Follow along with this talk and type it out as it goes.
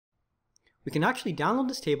we can actually download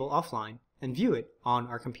this table offline and view it on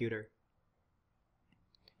our computer.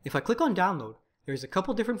 If I click on download, there's a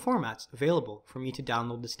couple different formats available for me to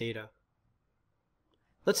download this data.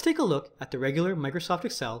 Let's take a look at the regular Microsoft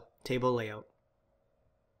Excel table layout.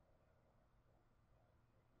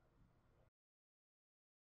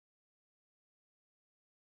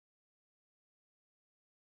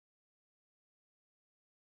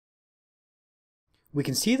 We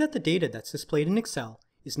can see that the data that's displayed in Excel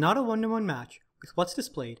is not a one-to-one match with what's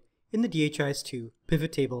displayed in the DHIS2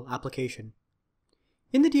 pivot table application.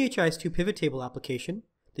 In the DHIS2 pivot table application,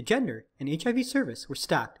 the gender and HIV service were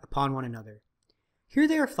stacked upon one another. Here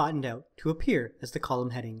they are flattened out to appear as the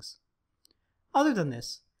column headings. Other than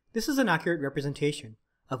this, this is an accurate representation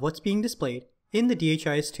of what's being displayed in the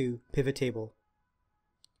DHIS2 pivot table.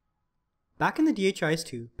 Back in the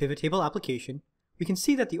DHIS2 pivot table application, we can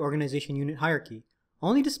see that the organization unit hierarchy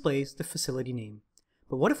only displays the facility name.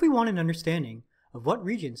 But what if we want an understanding of what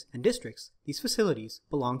regions and districts these facilities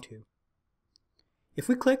belong to? If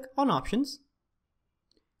we click on Options,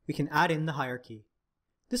 we can add in the hierarchy.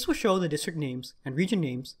 This will show the district names and region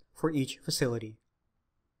names for each facility.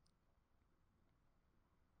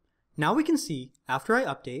 Now we can see, after I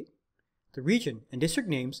update, the region and district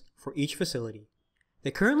names for each facility.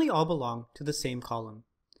 They currently all belong to the same column.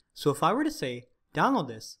 So if I were to say, download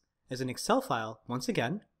this as an Excel file once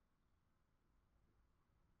again,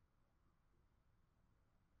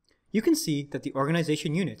 you can see that the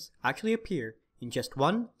organization units actually appear in just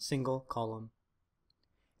one single column.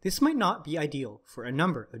 This might not be ideal for a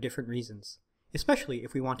number of different reasons, especially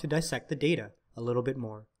if we want to dissect the data a little bit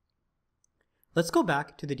more. Let's go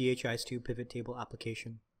back to the DHIS2 pivot table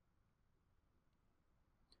application.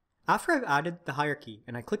 After I've added the hierarchy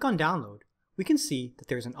and I click on download, we can see that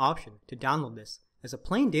there's an option to download this as a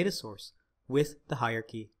plain data source with the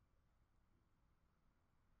hierarchy.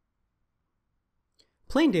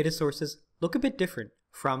 Plain data sources look a bit different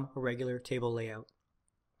from a regular table layout.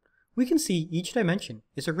 We can see each dimension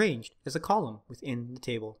is arranged as a column within the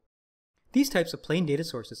table. These types of plain data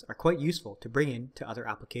sources are quite useful to bring in to other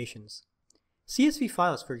applications. CSV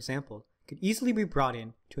files, for example, could easily be brought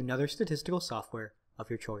in to another statistical software of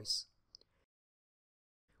your choice.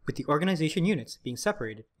 With the organization units being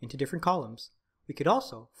separated into different columns, we could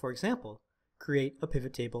also, for example, create a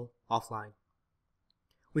pivot table offline.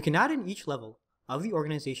 We can add in each level of the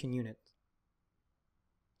organization unit.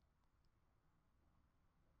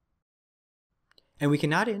 And we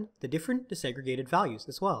can add in the different disaggregated values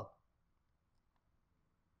as well.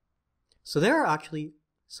 So there are actually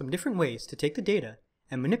some different ways to take the data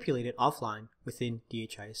and manipulate it offline within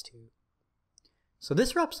DHIS2. So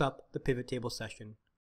this wraps up the pivot table session.